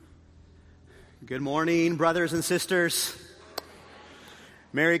Good morning, brothers and sisters.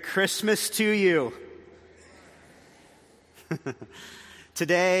 Merry Christmas to you.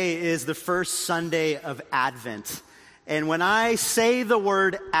 Today is the first Sunday of Advent. And when I say the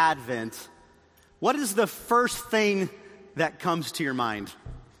word Advent, what is the first thing that comes to your mind?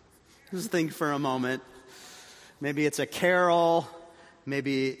 Just think for a moment. Maybe it's a carol.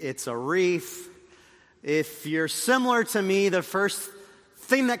 Maybe it's a wreath. If you're similar to me, the first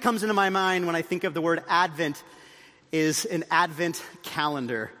thing that comes into my mind when I think of the word Advent is an Advent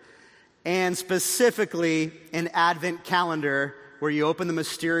calendar. And specifically, an Advent calendar where you open the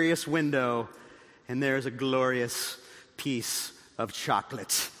mysterious window and there's a glorious piece of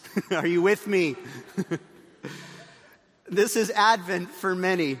chocolate. Are you with me? This is Advent for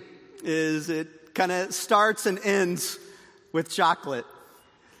many. It kind of starts and ends with chocolate.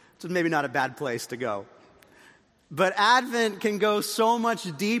 So maybe not a bad place to go. But Advent can go so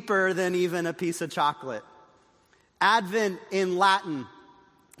much deeper than even a piece of chocolate. Advent in Latin,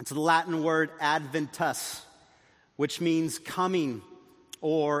 it's the Latin word adventus, which means coming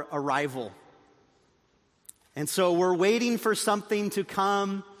or arrival. And so we're waiting for something to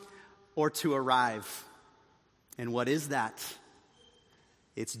come or to arrive. And what is that?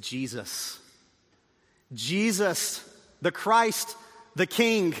 It's Jesus. Jesus, the Christ, the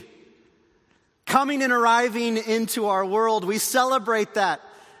King, coming and arriving into our world. We celebrate that,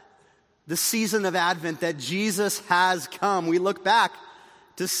 the season of Advent, that Jesus has come. We look back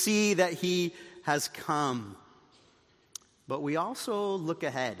to see that he has come. But we also look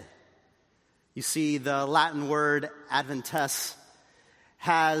ahead. You see, the Latin word adventus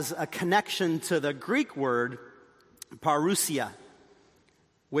has a connection to the Greek word parousia,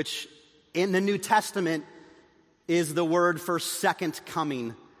 which in the New Testament is the word for second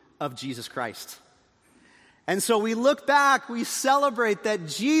coming of Jesus Christ. And so we look back, we celebrate that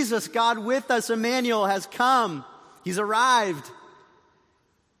Jesus, God with us, Emmanuel, has come. He's arrived.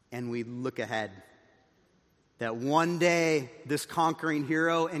 And we look ahead that one day this conquering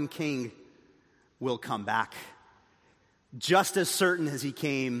hero and king will come back, just as certain as he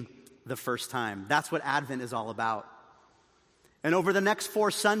came the first time. That's what Advent is all about. And over the next 4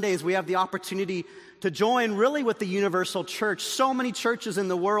 Sundays, we have the opportunity to join really with the universal church. So many churches in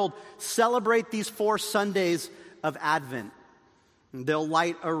the world celebrate these 4 Sundays of Advent. They'll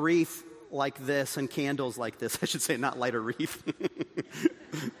light a wreath like this and candles like this. I should say not light a wreath.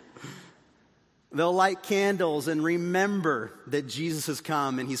 They'll light candles and remember that Jesus has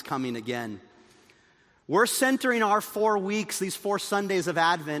come and he's coming again. We're centering our 4 weeks, these 4 Sundays of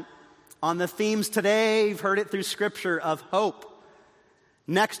Advent, on the themes today, you've heard it through Scripture, of hope.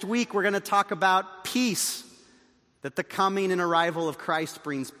 Next week, we're going to talk about peace, that the coming and arrival of Christ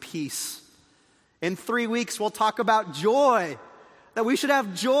brings peace. In 3 weeks, we'll talk about joy, that we should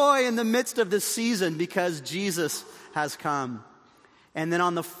have joy in the midst of this season because Jesus has come. And then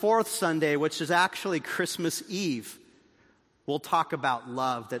on the 4th Sunday, which is actually Christmas Eve, we'll talk about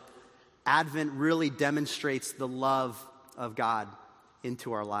love, that Advent really demonstrates the love of God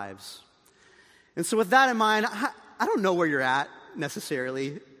into our lives. And so with that in mind, I don't know where you're at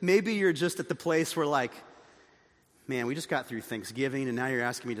necessarily. Maybe you're just at the place where like, man, we just got through Thanksgiving and now you're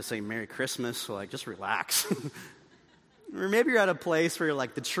asking me to say Merry Christmas, so like just relax. Or maybe you're at a place where you're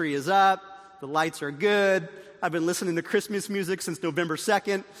like, the tree is up, the lights are good, I've been listening to Christmas music since November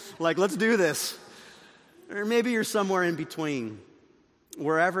 2nd, like let's do this. Or maybe you're somewhere in between.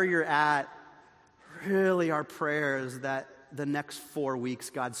 Wherever you're at, really our prayer is that the next 4 weeks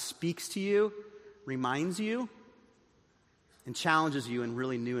God speaks to you, reminds you, and challenges you in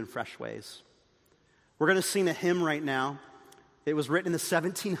really new and fresh ways. We're going to sing a hymn right now. It was written in the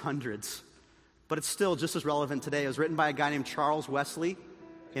 1700s, but it's still just as relevant today. It was written by a guy named Charles Wesley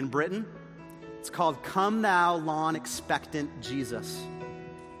in Britain. It's called Come Thou Long Expectant Jesus.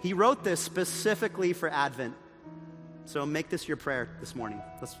 He wrote this specifically for Advent. So make this your prayer this morning.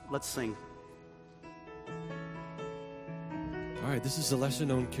 Let's sing. All right, this is a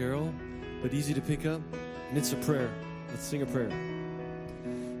lesser-known carol, but easy to pick up, and it's a prayer. Let's sing a prayer.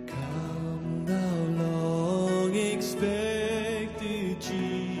 Come thou long expected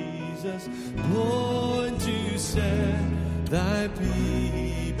Jesus, born to set thy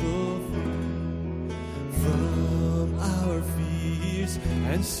people free from our fears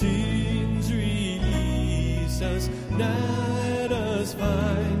and sins. Release us, let us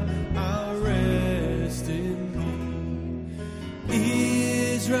find our rest in thee.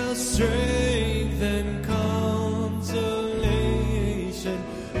 Israel's strength and consolation,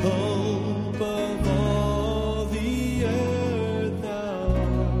 hope of all the earth thou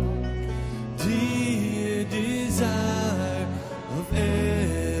art, dear desire of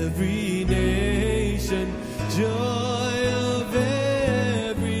every nation.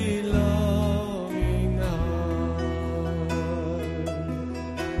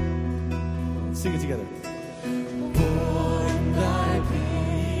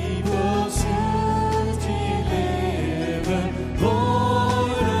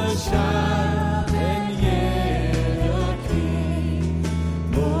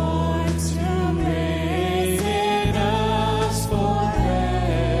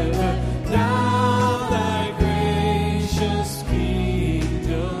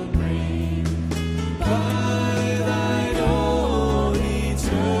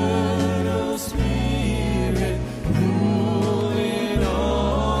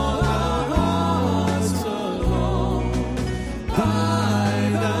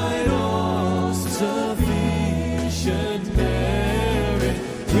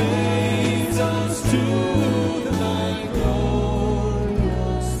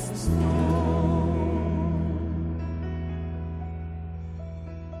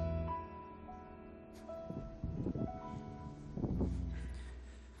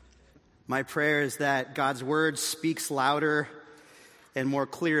 My prayer is that God's word speaks louder and more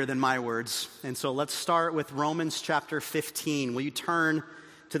clear than my words. And so let's start with Romans chapter 15. Will you turn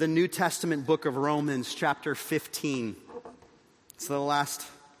to the New Testament book of Romans chapter 15? It's the last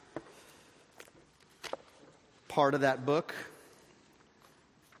part of that book.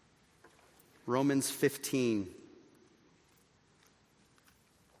 Romans 15.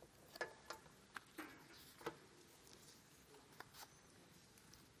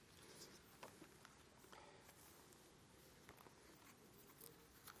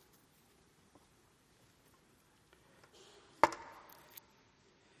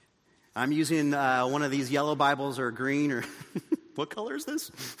 I'm using one of these yellow Bibles or green or what color is this?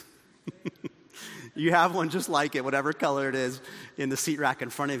 You have one just like it, whatever color it is, in the seat rack in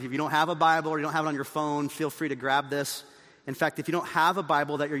front of you. If you don't have a Bible or you don't have it on your phone, feel free to grab this. In fact, if you don't have a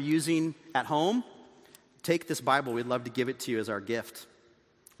Bible that you're using at home, take this Bible. We'd love to give it to you as our gift.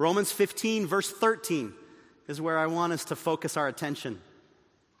 Romans 15, verse 13 is where I want us to focus our attention.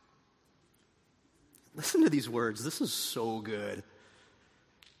 Listen to these words. This is so good.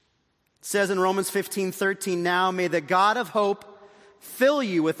 It says in Romans 15:13, now may the God of hope fill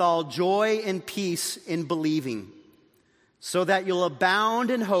you with all joy and peace in believing, so that you'll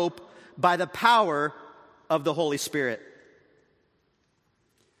abound in hope by the power of the Holy Spirit.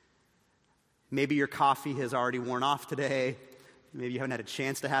 Maybe your coffee has already worn off today. Maybe you haven't had a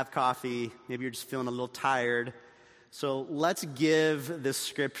chance to have coffee. Maybe you're just feeling a little tired. So let's give this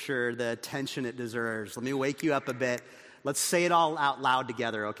scripture the attention it deserves. Let me wake you up a bit. Let's say it all out loud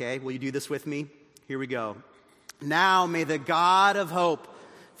together, okay? Will you do this with me? Here we go. Now may the God of hope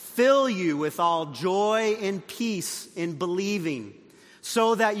fill you with all joy and peace in believing,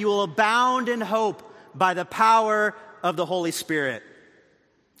 so that you will abound in hope by the power of the Holy Spirit.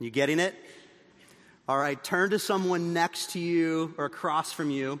 You getting it? All right, turn to someone next to you or across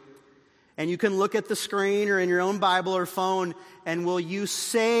from you, and you can look at the screen or in your own Bible or phone, and will you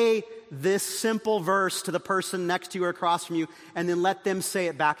say this simple verse to the person next to you or across from you, and then let them say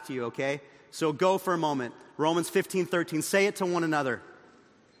it back to you, okay? So go for a moment. Romans 15:13. Say it to one another.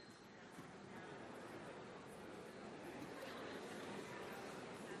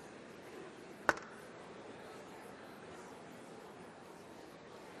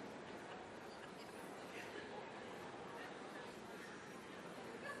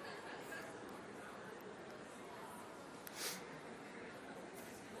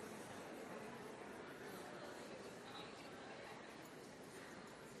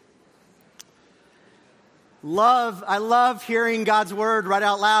 I love hearing God's word read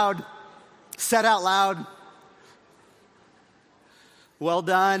out loud, said out loud. Well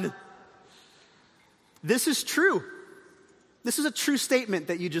done. This is true. This is a true statement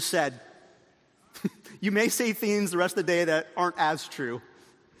that you just said. You may say things the rest of the day that aren't as true.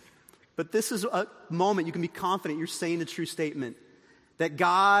 But this is a moment you can be confident you're saying a true statement. That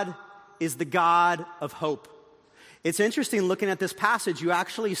God is the God of hope. It's interesting looking at this passage, you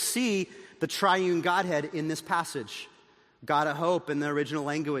actually see the triune Godhead in this passage. God of hope in the original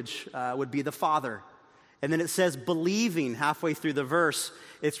language would be the Father. And then it says believing halfway through the verse.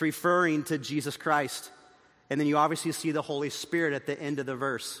 It's referring to Jesus Christ. And then you obviously see the Holy Spirit at the end of the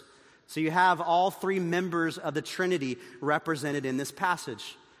verse. So you have all three members of the Trinity represented in this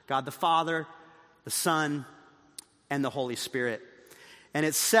passage. God the Father, the Son, and the Holy Spirit. And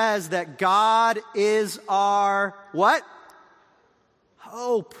it says that God is our what?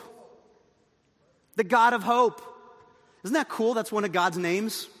 Hope. The God of hope. Isn't that cool? That's one of God's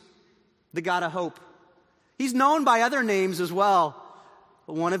names. The God of hope. He's known by other names as well.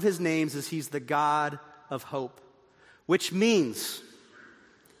 But one of his names is he's the God of hope. Which means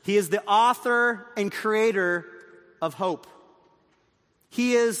he is the author and creator of hope.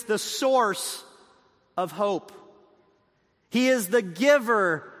 He is the source of hope. He is the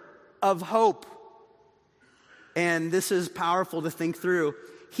giver of hope. And this is powerful to think through.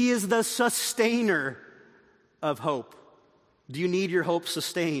 He is the sustainer of hope. Do you need your hope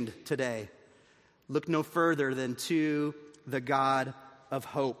sustained today? Look no further than to the God of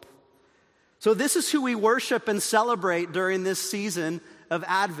hope. So this is who we worship and celebrate during this season of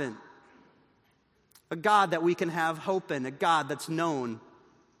Advent. A God that we can have hope in, a God that's known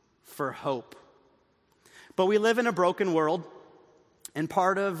for hope. But we live in a broken world, and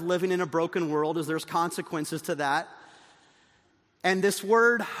part of living in a broken world is there's consequences to that. And this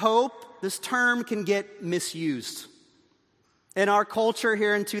word hope, this term can get misused. In our culture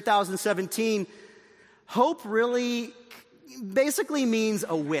here in 2017, hope really basically means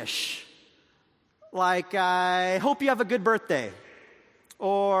a wish. Like, I hope you have a good birthday.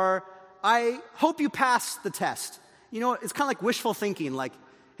 Or, I hope you pass the test. You know, it's kind of like wishful thinking. Like,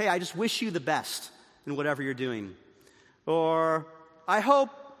 hey, I just wish you the best in whatever you're doing. Or, I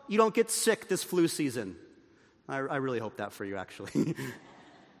hope you don't get sick this flu season. I really hope that for you, actually.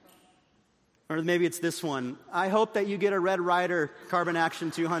 Or maybe it's this one. I hope that you get a Red Ryder Carbine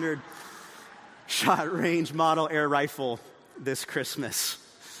Action 200 shot range model air rifle this Christmas.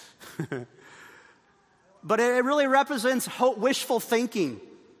 But it really represents wishful thinking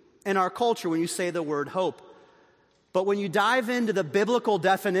in our culture when you say the word hope. But when you dive into the biblical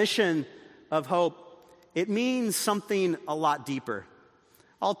definition of hope, it means something a lot deeper.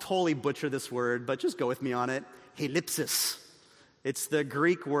 I'll totally butcher this word, but just go with me on it. Halipsis. It's the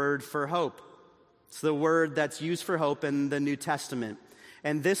Greek word for hope. It's the word that's used for hope in the New Testament.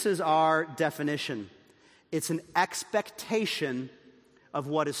 And this is our definition. It's an expectation of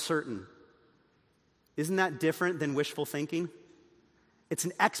what is certain. Isn't that different than wishful thinking? It's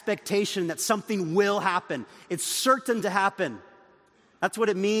an expectation that something will happen. It's certain to happen. That's what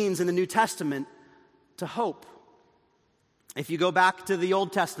it means in the New Testament to hope. If you go back to the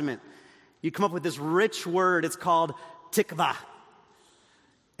Old Testament, you come up with this rich word. It's called tikvah.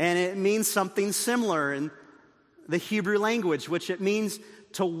 And it means something similar in the Hebrew language, which it means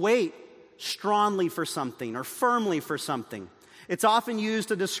to wait strongly for something or firmly for something. It's often used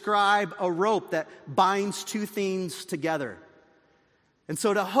to describe a rope that binds two things together. And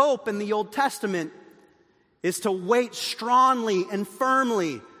so to hope in the Old Testament is to wait strongly and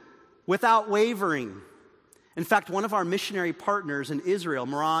firmly without wavering. In fact, one of our missionary partners in Israel,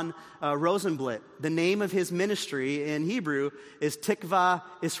 Moran Rosenblit, the name of his ministry in Hebrew is Tikva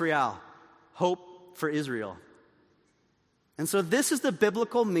Israel, hope for Israel. And so this is the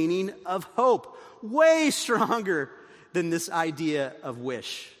biblical meaning of hope, way stronger than this idea of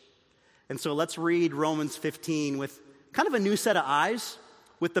wish. And so let's read Romans 15 with kind of a new set of eyes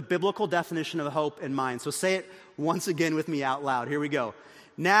with the biblical definition of hope in mind. So say it once again with me out loud. Here we go.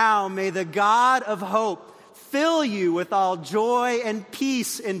 Now may the God of hope fill you with all joy and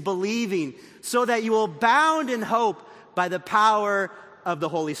peace in believing, so that you will abound in hope by the power of the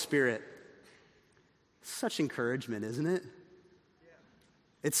Holy Spirit. Such encouragement, isn't it?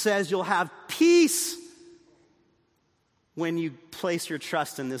 It says you'll have peace when you place your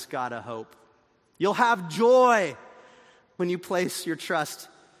trust in this God of hope. You'll have joy when you place your trust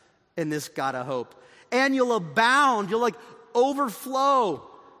in this God of hope. And you'll abound, you'll overflow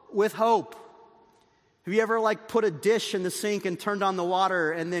with hope. Have you ever put a dish in the sink and turned on the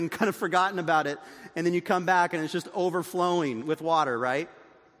water and then kind of forgotten about it, and then you come back and it's just overflowing with water, right?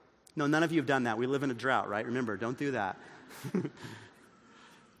 No, none of you have done that. We live in a drought, right? Remember, don't do that.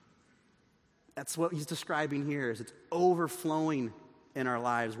 That's what he's describing here, is it's overflowing in our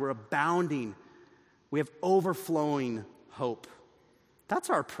lives. We're abounding. We have overflowing hope. That's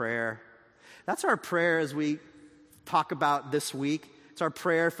our prayer. That's our prayer as we talk about this week. It's our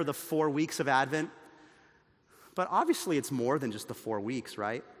prayer for the 4 weeks of Advent. But obviously it's more than just the 4 weeks,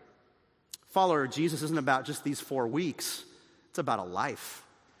 right? Follower of Jesus isn't about just these 4 weeks. It's about a life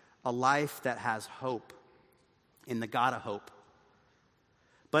that has hope in the God of hope.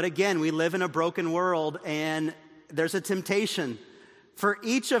 But again, we live in a broken world, and there's a temptation for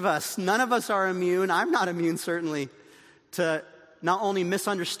each of us. None of us are immune. I'm not immune, certainly, to not only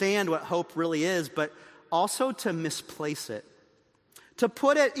misunderstand what hope really is, but also to misplace it. To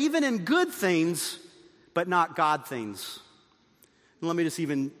put it even in good things, but not God things. And let me just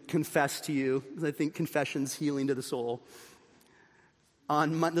even confess to you, because I think confession's healing to the soul.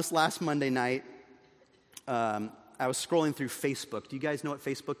 On this last Monday night, I was scrolling through Facebook. Do you guys know what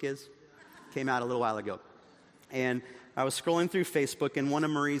Facebook is? Came out a little while ago. And I was scrolling through Facebook, and one of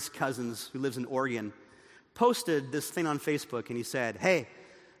Marie's cousins, who lives in Oregon, posted this thing on Facebook, and he said, "Hey,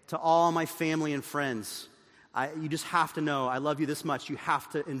 to all my family and friends, you just have to know, I love you this much, you have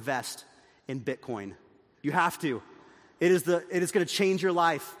to invest in Bitcoin. You have to. It is going to change your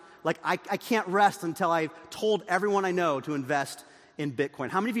life. I can't rest until I've told everyone I know to invest in Bitcoin."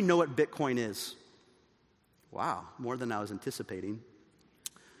 How many of you know what Bitcoin is? Wow, more than I was anticipating.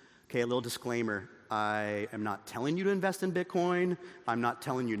 Okay, a little disclaimer. I am not telling you to invest in Bitcoin. I'm not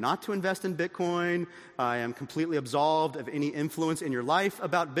telling you not to invest in Bitcoin. I am completely absolved of any influence in your life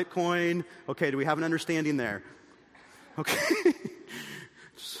about Bitcoin. Okay, do we have an understanding there? Okay.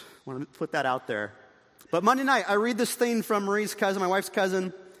 Just want to put that out there. But Monday night, I read this thing from Marie's cousin, my wife's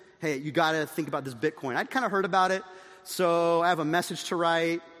cousin. Hey, you got to think about this Bitcoin. I'd kind of heard about it. So I have a message to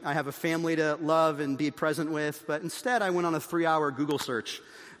write. I have a family to love and be present with. But instead, I went on a 3-hour Google search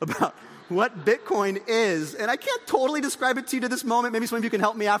about what Bitcoin is. And I can't totally describe it to you to this moment. Maybe some of you can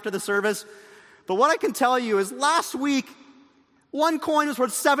help me after the service. But what I can tell you is last week, one coin was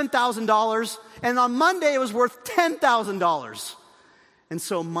worth $7,000. And on Monday, it was worth $10,000. And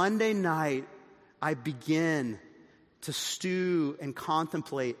so Monday night, I begin to stew and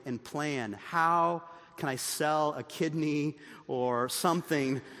contemplate and plan, how can I sell a kidney or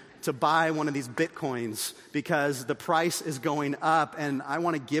something to buy one of these Bitcoins, because the price is going up and I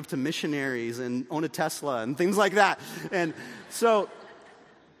want to give to missionaries and own a Tesla and things like that. And so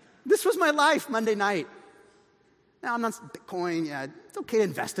this was my life Monday night. Now, I'm not Bitcoin. Yeah, it's okay to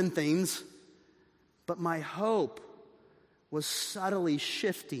invest in things. But my hope was subtly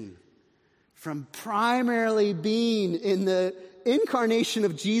shifting from primarily being in the incarnation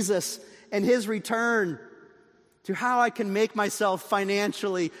of Jesus and his return to how I can make myself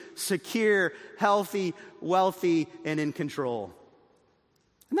financially secure, healthy, wealthy, and in control.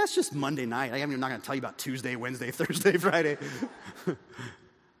 And that's just Monday night. I'm not going to tell you about Tuesday, Wednesday, Thursday, Friday.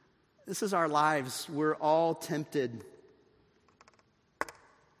 This is our lives. We're all tempted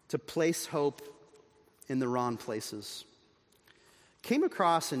to place hope in the wrong places. Came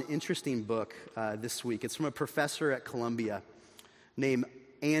across an interesting book this week. It's from a professor at Columbia named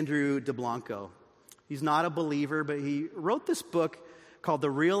Andrew DeBlanco. He's not a believer, but he wrote this book called The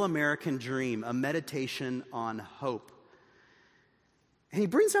Real American Dream, a meditation on hope. And he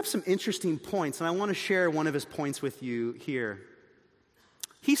brings up some interesting points, and I want to share one of his points with you here.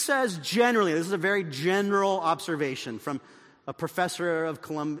 He says generally, this is a very general observation from a professor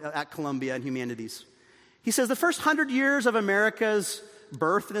at Columbia in humanities. He says the first 100 years of America's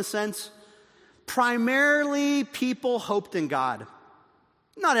birth, in a sense, primarily people hoped in God.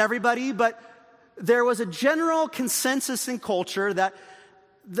 Not everybody, but there was a general consensus in culture that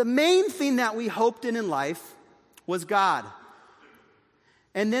the main thing that we hoped in life was God.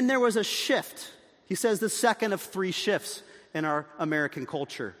 And then there was a shift. He says the second of 3 shifts in our American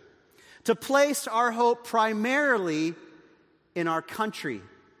culture, to place our hope primarily in our country,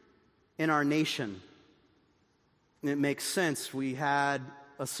 in our nation. And it makes sense. We had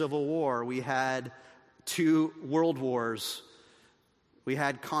a civil war. We had 2 world wars. We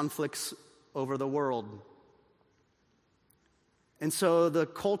had conflicts over the world. And so the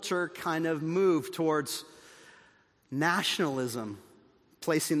culture kind of moved towards nationalism,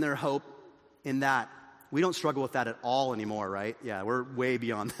 placing their hope in that. We don't struggle with that at all anymore, right? Yeah, we're way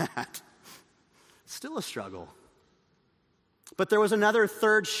beyond that. Still a struggle. But there was another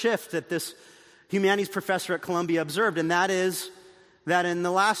third shift that this humanities professor at Columbia observed, and that is that in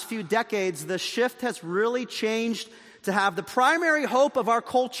the last few decades, the shift has really changed to have the primary hope of our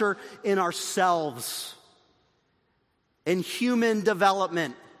culture in ourselves, in human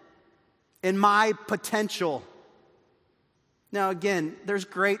development, in my potential. Now, again, there's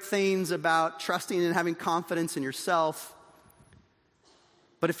great things about trusting and having confidence in yourself.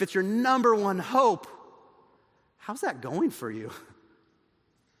 But if it's your number one hope, how's that going for you?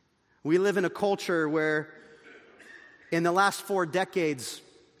 We live in a culture where in the last 4 decades,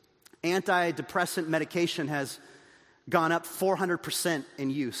 antidepressant medication has gone up 400% in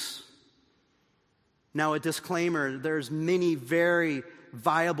use. Now, a disclaimer, there's many very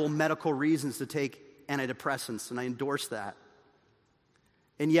viable medical reasons to take antidepressants, and I endorse that.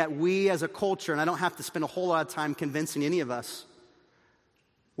 And yet we as a culture, and I don't have to spend a whole lot of time convincing any of us,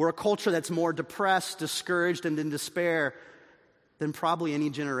 we're a culture that's more depressed, discouraged, and in despair than probably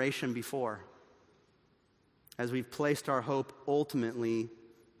any generation before, as we've placed our hope ultimately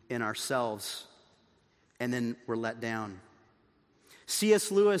in ourselves, and then we're let down.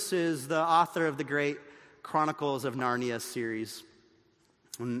 C.S. Lewis is the author of the great Chronicles of Narnia series.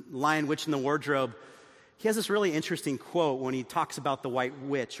 In Lion, Witch, and the Wardrobe, he has this really interesting quote when he talks about the White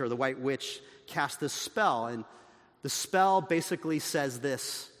Witch, or the White Witch cast this spell. And the spell basically says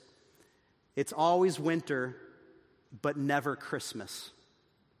this: it's always winter, but never Christmas.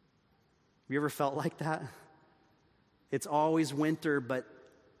 Have you ever felt like that? It's always winter, but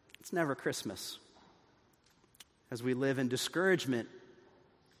it's never Christmas. As we live in discouragement,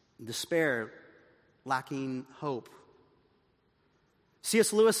 despair, lacking hope.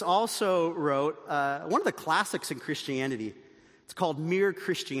 C.S. Lewis also wrote one of the classics in Christianity. It's called Mere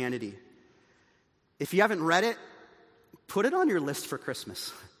Christianity. If you haven't read it, put it on your list for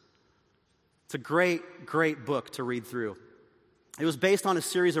Christmas. It's a great, great book to read through. It was based on a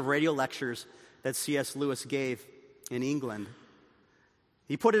series of radio lectures that C.S. Lewis gave in England.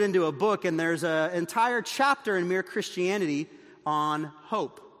 He put it into a book, and there's an entire chapter in Mere Christianity on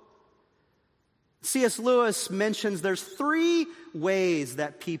hope. C.S. Lewis mentions there's 3 ways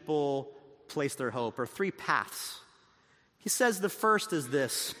that people place their hope, or 3 paths. He says the first is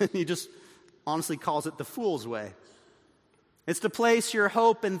this, and he just honestly calls it the fool's way. It's to place your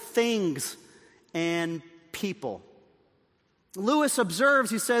hope in things and people. Lewis observes,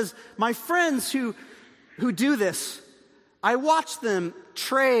 he says, my friends who do this I watch them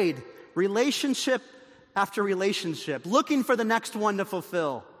trade relationship after relationship, looking for the next one to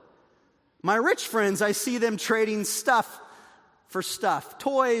fulfill. My rich friends, I see them trading stuff for stuff,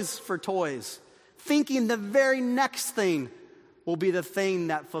 toys for toys, thinking the very next thing will be the thing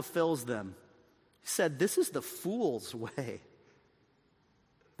that fulfills them. He said, this is the fool's way.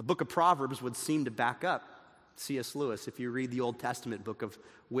 The book of Proverbs would seem to back up C.S. Lewis if you read the Old Testament book of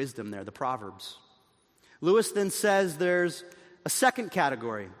wisdom there, the Proverbs. Lewis then says there's a second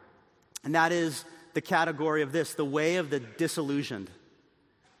category, and that is the category of this, the way of the disillusioned.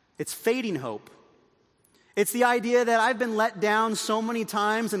 It's fading hope. It's the idea that I've been let down so many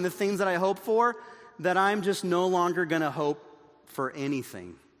times in the things that I hope for that I'm just no longer going to hope for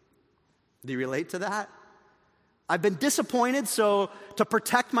anything. Do you relate to that? I've been disappointed, so to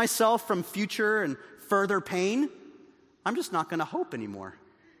protect myself from future and further pain, I'm just not going to hope anymore.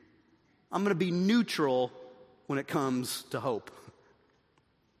 I'm going to be neutral when it comes to hope.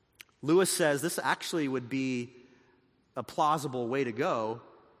 Lewis says this actually would be a plausible way to go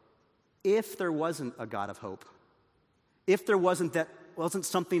if there wasn't a God of hope. If there wasn't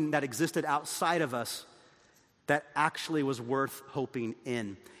something that existed outside of us that actually was worth hoping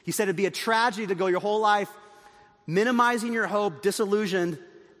in. He said it'd be a tragedy to go your whole life minimizing your hope, disillusioned,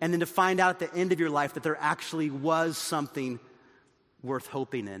 and then to find out at the end of your life that there actually was something worth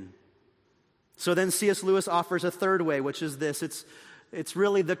hoping in. So then C.S. Lewis offers a third way, which is this. It's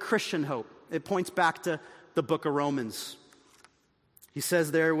really the Christian hope. It points back to the book of Romans. He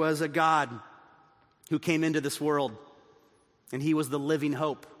says there was a God who came into this world, and he was the living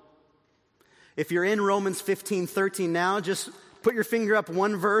hope. If you're in Romans 15:13 now, just put your finger up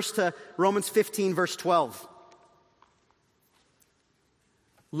one verse to Romans 15, verse 12.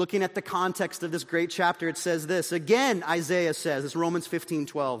 Looking at the context of this great chapter, it says this. Again, Isaiah says, it's Romans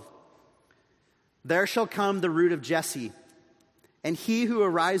 15:12. There shall come the root of Jesse, and he who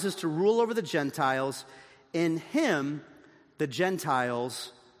arises to rule over the Gentiles, in him the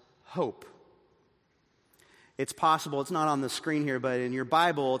Gentiles hope. It's possible, it's not on the screen here, but in your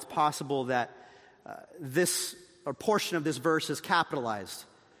Bible, it's possible that this or portion of this verse is capitalized.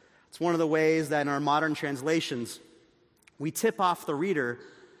 It's one of the ways that in our modern translations, we tip off the reader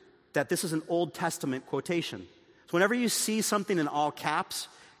that this is an Old Testament quotation. So whenever you see something in all caps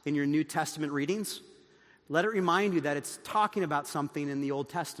in your New Testament readings, let it remind you that it's talking about something in the Old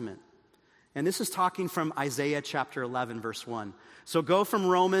Testament. And this is talking from Isaiah chapter 11, verse 1. So go from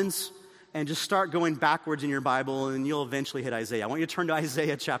Romans and just start going backwards in your Bible, and you'll eventually hit Isaiah. I want you to turn to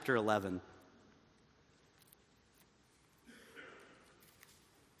Isaiah chapter 11.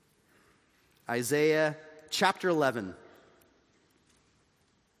 Isaiah chapter 11.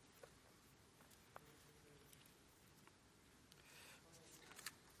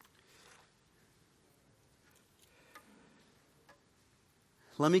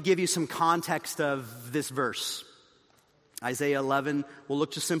 Let me give you some context of this verse. Isaiah 11, we'll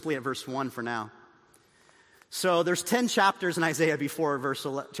look just simply at verse 1 for now. So there's 10 chapters in Isaiah before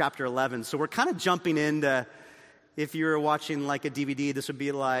chapter 11. So we're kind of jumping into, if you were watching like a DVD, this would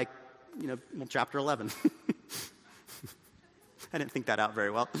be like, chapter 11. I didn't think that out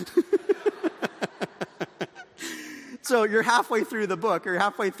very well. So you're halfway through the book, or you're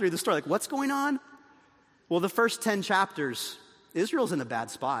halfway through the story. Like, what's going on? Well, the first 10 chapters, Israel's in a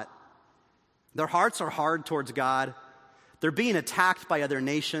bad spot. Their hearts are hard towards God. They're being attacked by other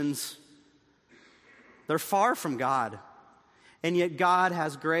nations. They're far from God. And yet God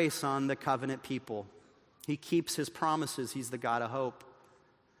has grace on the covenant people. He keeps his promises. He's the God of hope.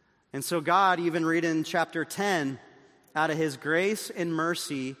 And so God, even read in chapter 10, out of his grace and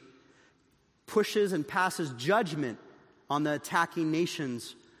mercy, pushes and passes judgment on the attacking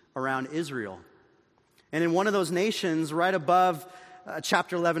nations around Israel. And in one of those nations, right above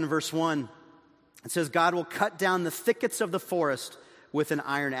chapter 11, verse 1, it says, God will cut down the thickets of the forest with an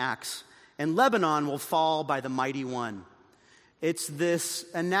iron axe, and Lebanon will fall by the mighty one. It's this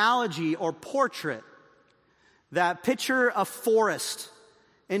analogy or portrait that picture a forest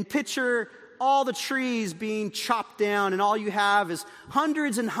and picture all the trees being chopped down, and all you have is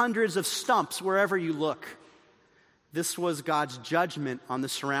hundreds and hundreds of stumps wherever you look. This was God's judgment on the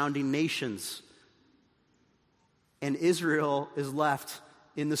surrounding nations. And Israel is left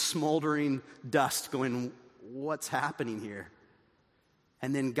in the smoldering dust going, what's happening here?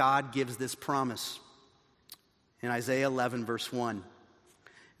 And then God gives this promise in Isaiah 11, verse 1.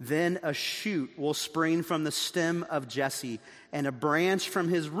 Then a shoot will spring from the stem of Jesse, and a branch from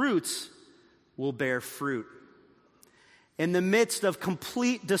his roots will bear fruit. In the midst of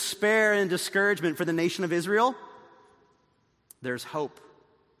complete despair and discouragement for the nation of Israel, there's hope.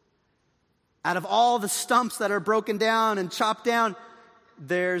 Out of all the stumps that are broken down and chopped down,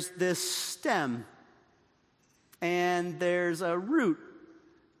 there's this stem. And there's a root.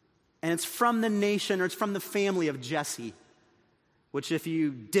 And it's from the nation, or it's from the family of Jesse. Which if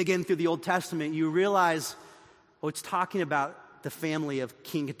you dig in through the Old Testament, you realize, it's talking about the family of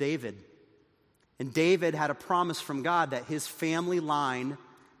King David. And David had a promise from God that his family line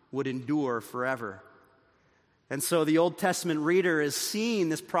would endure forever. And so the Old Testament reader is seeing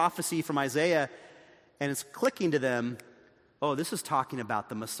this prophecy from Isaiah, and it's clicking to them, this is talking about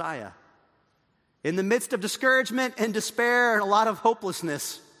the Messiah. In the midst of discouragement and despair and a lot of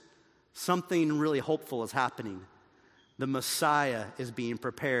hopelessness, something really hopeful is happening. The Messiah is being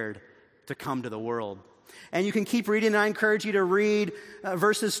prepared to come to the world. And you can keep reading, and I encourage you to read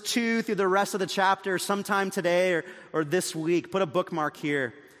verses 2 through the rest of the chapter sometime today or this week. Put a bookmark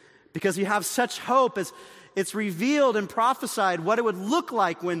here, because you have such hope as it's revealed and prophesied what it would look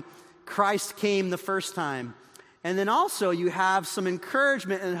like when Christ came the first time. And then also you have some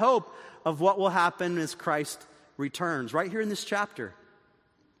encouragement and hope of what will happen as Christ returns, right here in this chapter.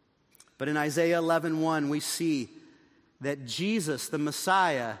 But in Isaiah 11:1, we see that Jesus, the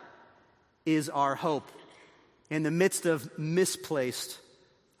Messiah, is our hope in the midst of misplaced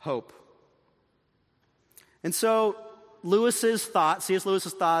hope. And so C.S.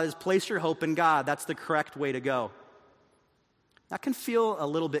 Lewis's thought is place your hope in God. That's the correct way to go. That can feel a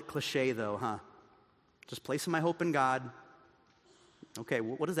little bit cliche though, huh? Just placing my hope in God. Okay,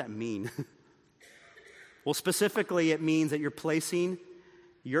 what does that mean? Well, specifically, it means that you're placing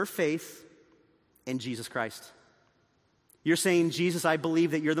your faith in Jesus Christ. You're saying, Jesus, I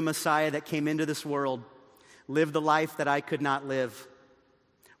believe that you're the Messiah that came into this world, lived the life that I could not live,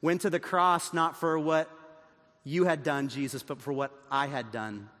 went to the cross not for what you had done, Jesus, but for what I had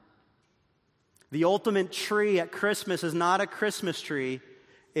done. The ultimate tree at Christmas is not a Christmas tree,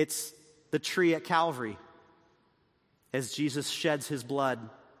 it's the tree at Calvary, as Jesus sheds his blood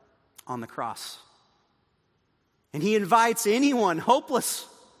on the cross. And he invites anyone hopeless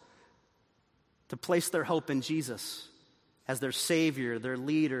to place their hope in Jesus as their Savior, their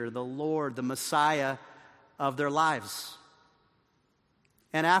leader, the Lord, the Messiah of their lives.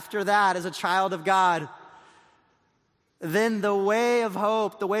 And after that, as a child of God, then the way of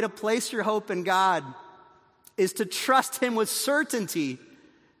hope, the way to place your hope in God, is to trust him with certainty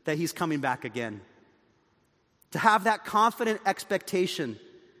that he's coming back again. To have that confident expectation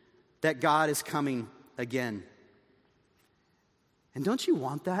that God is coming again. And don't you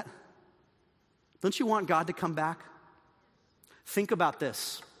want that? Don't you want God to come back? Think about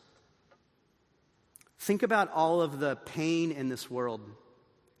this. Think about all of the pain in this world.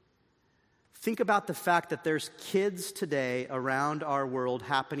 Think about the fact that there's kids today around our world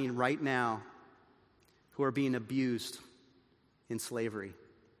happening right now who are being abused in slavery.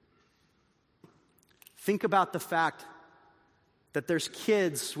 Think about the fact that there's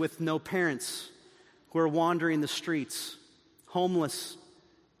kids with no parents who are wandering the streets, homeless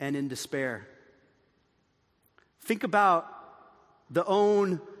and in despair. Think about the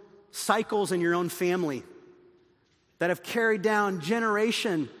own cycles in your own family that have carried down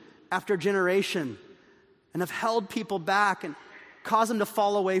generation after generation and have held people back and caused them to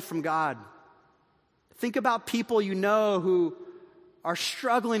fall away from God. Think about people you know who are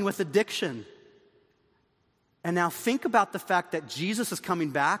struggling with addiction. And now think about the fact that Jesus is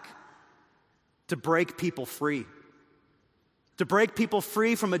coming back to break people free. To break people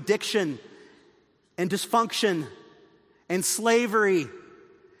free from addiction and dysfunction and slavery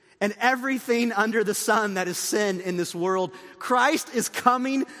and everything under the sun that is sin in this world. Christ is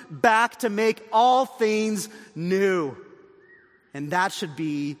coming back to make all things new. And that should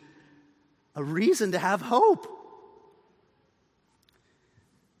be a reason to have hope.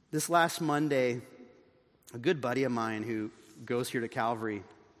 This last Monday, a good buddy of mine who goes here to Calvary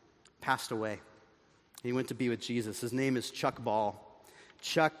passed away. He went to be with Jesus. His name is Chuck Ball.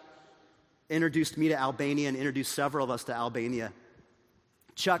 Chuck introduced me to Albania and introduced several of us to Albania.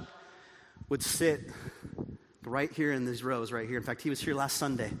 Chuck would sit right here in these rows right here. In fact, he was here last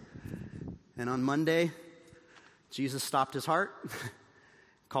Sunday. And on Monday, Jesus stopped his heart,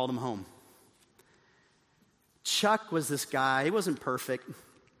 called him home. Chuck was this guy, he wasn't perfect,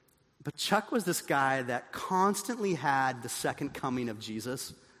 but Chuck was this guy that constantly had the second coming of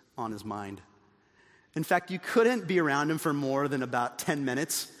Jesus on his mind. In fact, you couldn't be around him for more than about 10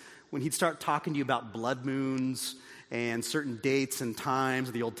 minutes when he'd start talking to you about blood moons and certain dates and times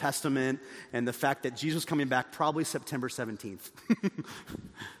of the Old Testament and the fact that Jesus was coming back probably September 17th.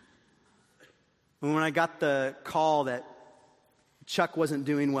 And when I got the call that Chuck wasn't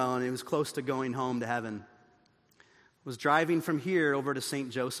doing well and he was close to going home to heaven, I was driving from here over to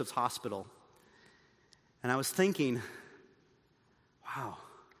St. Joseph's Hospital. And I was thinking, wow,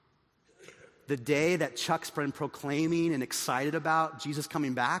 the day that Chuck's been proclaiming and excited about Jesus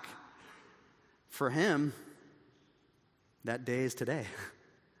coming back, for him, that day is today.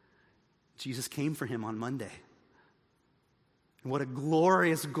 Jesus came for him on Monday. And what a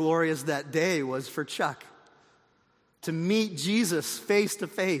glorious, glorious that day was for Chuck, to meet Jesus face to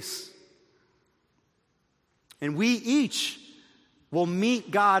face. And we each will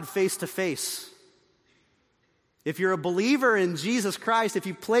meet God face to face. If you're a believer in Jesus Christ, if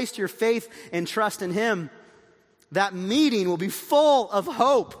you placed your faith and trust in him, that meeting will be full of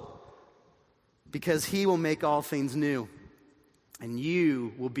hope because he will make all things new and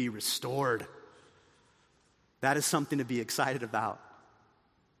you will be restored. That is something to be excited about.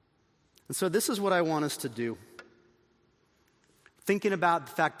 And so this is what I want us to do. Thinking about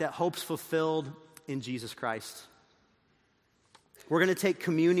the fact that hope's fulfilled in Jesus Christ. We're going to take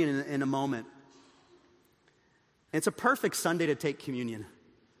communion in a moment. It's a perfect Sunday to take communion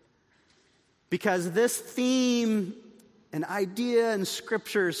because this theme and idea and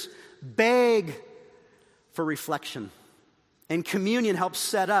scriptures beg for reflection. And communion helps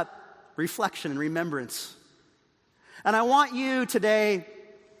set up reflection and remembrance. And I want you today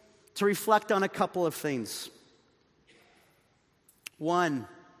to reflect on a couple of things. One,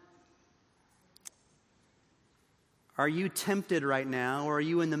 are you tempted right now, or are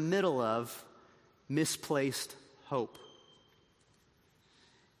you in the middle of misplaced hope?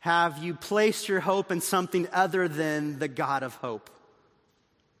 Have you placed your hope in something other than the God of hope?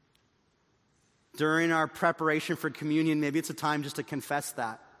 During our preparation for communion, maybe it's a time just to confess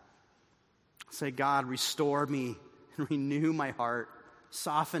that. Say, God, restore me and renew my heart.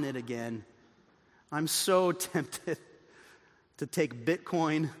 Soften it again. I'm so tempted to take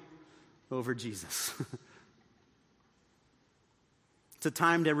Bitcoin over Jesus. It's a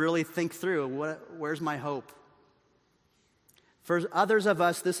time to really think through, where's my hope? For others of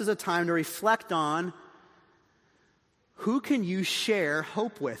us, this is a time to reflect on who can you share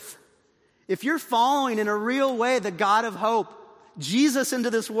hope with? If you're following in a real way the God of hope, Jesus into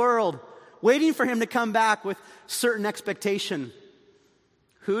this world, waiting for him to come back with certain expectation,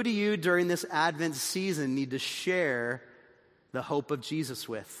 who do you during this Advent season need to share the hope of Jesus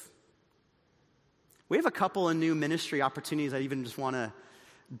with? We have a couple of new ministry opportunities I even just want to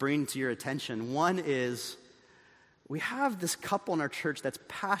bring to your attention. One is we have this couple in our church that's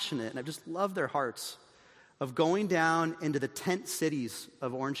passionate, and I just love their hearts, of going down into the tent cities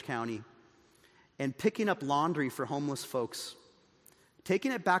of Orange County and picking up laundry for homeless folks,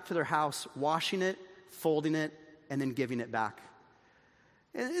 taking it back to their house, washing it, folding it, and then giving it back.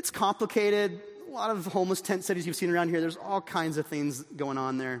 And it's complicated. A lot of homeless tent cities you've seen around here, there's all kinds of things going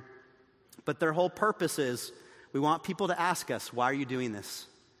on there. But their whole purpose is we want people to ask us, why are you doing this?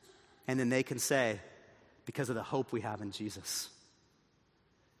 And then they can say, because of the hope we have in Jesus.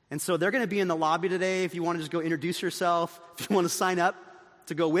 And so they're going to be in the lobby today. If you want to just go introduce yourself, if you want to sign up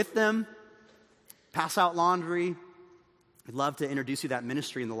to go with them, pass out laundry, I'd love to introduce you to that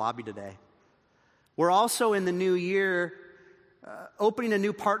ministry in the lobby today. We're also in the new year opening a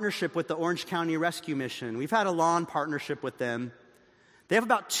new partnership with the Orange County Rescue Mission. We've had a long partnership with them. They have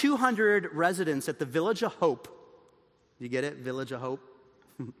about 200 residents at the Village of Hope. You get it? Village of Hope.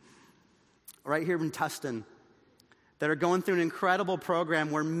 Right here in Tustin. That are going through an incredible program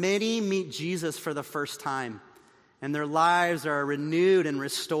where many meet Jesus for the first time. And their lives are renewed and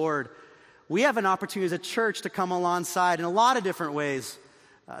restored. We have an opportunity as a church to come alongside in a lot of different ways.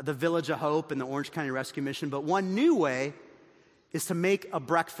 The Village of Hope and the Orange County Rescue Mission. But one new way is to make a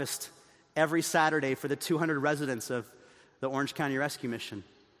breakfast every Saturday for the 200 residents of the Orange County Rescue Mission.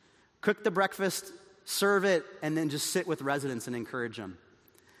 Cook the breakfast, serve it, and then just sit with residents and encourage them.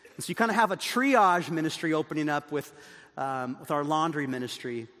 And so you kind of have a triage ministry opening up with our laundry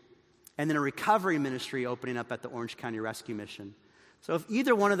ministry, and then a recovery ministry opening up at the Orange County Rescue Mission. So if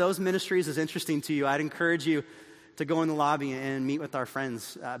either one of those ministries is interesting to you, I'd encourage you to go in the lobby and meet with our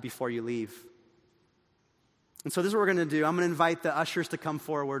friends before you leave. And so this is what we're going to do. I'm going to invite the ushers to come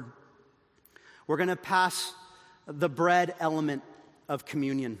forward. We're going to pass the bread element of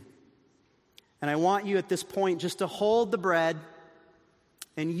communion. And I want you at this point just to hold the bread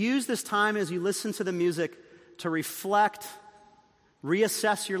and use this time as you listen to the music to reflect,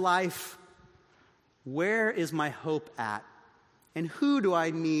 reassess your life. Where is my hope at? And who do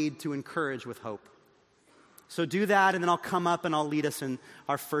I need to encourage with hope? So do that, and then I'll come up and I'll lead us in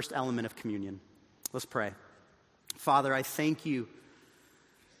our first element of communion. Let's pray. Father, I thank you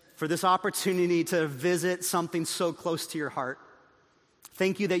for this opportunity to visit something so close to your heart.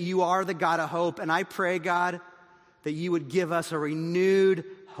 Thank you that you are the God of hope, and I pray, God, that you would give us a renewed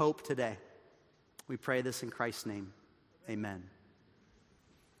hope today. We pray this in Christ's name. Amen.